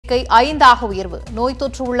எண்ணிக்கை 5 உயர்வு. நோய்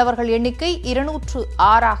தொற்று உள்ளவர்கள் எண்ணிக்கை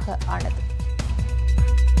 206 ஆனது.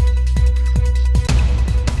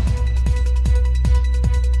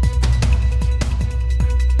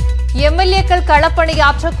 எம்எல்ஏக்கள்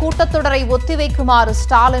களப்பணியாற்ற கூட்டத்தொடரை ஒத்திவைக்குமாறு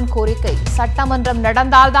ஸ்டாலின் கோரிக்கை. சட்டமன்றம்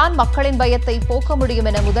நடந்தால்தான் மக்களின் பயத்தை போக்க முடியும்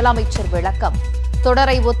என முதலமைச்சர் விளக்கம்.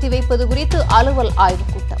 தொடரை ஒத்திவைப்பது குறித்து அலுவல்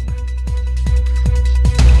ஆய்வுக் கூட்டம்.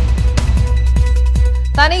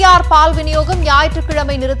 தனியார் பால் விநியோகம்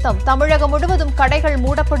ஞாயிற்றுக்கிழமை நிறுத்தம். தமிழகம் முழுவதும் கடைகள்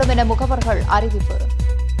மூடப்படும் என முகவர்கள் அறிவிப்பு.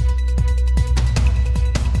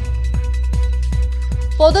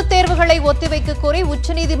 பொதுத் தேர்வுகளை ஒத்திவைக்க கோரி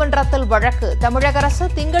உச்சநீதிமன்றத்தில் வழக்கு. தமிழக அரசு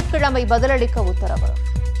திங்கட்கிழமை பதிலளிக்க உத்தரவு.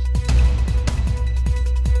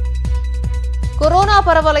 கொரோனா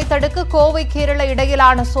பரவலை தடுக்க கோவை கேரள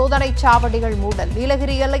இடையிலான சோதனைச் சாவடிகள் மூடல்.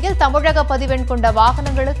 நீலகிரி எல்லையில் தமிழக பதிவெண் கொண்ட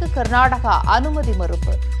வாகனங்களுக்கு கர்நாடகா அனுமதி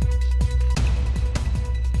மறுப்பு.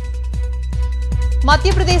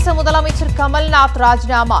 மத்திய பிரதேச முதலமைச்சர் கமல்நாத்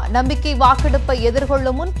ராஜினாமா. நம்பிக்கை வாக்கெடுப்பை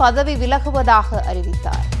எதிர்கொள்ளும் முன் பதவி விலகுவதாக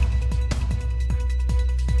அறிவித்தார்.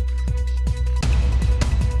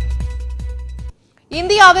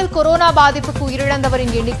 இந்தியாவில் கொரோனா பாதிப்புக்கு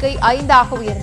உயிரிழந்தவரின் எண்ணிக்கை 5 உயர்ந்தது.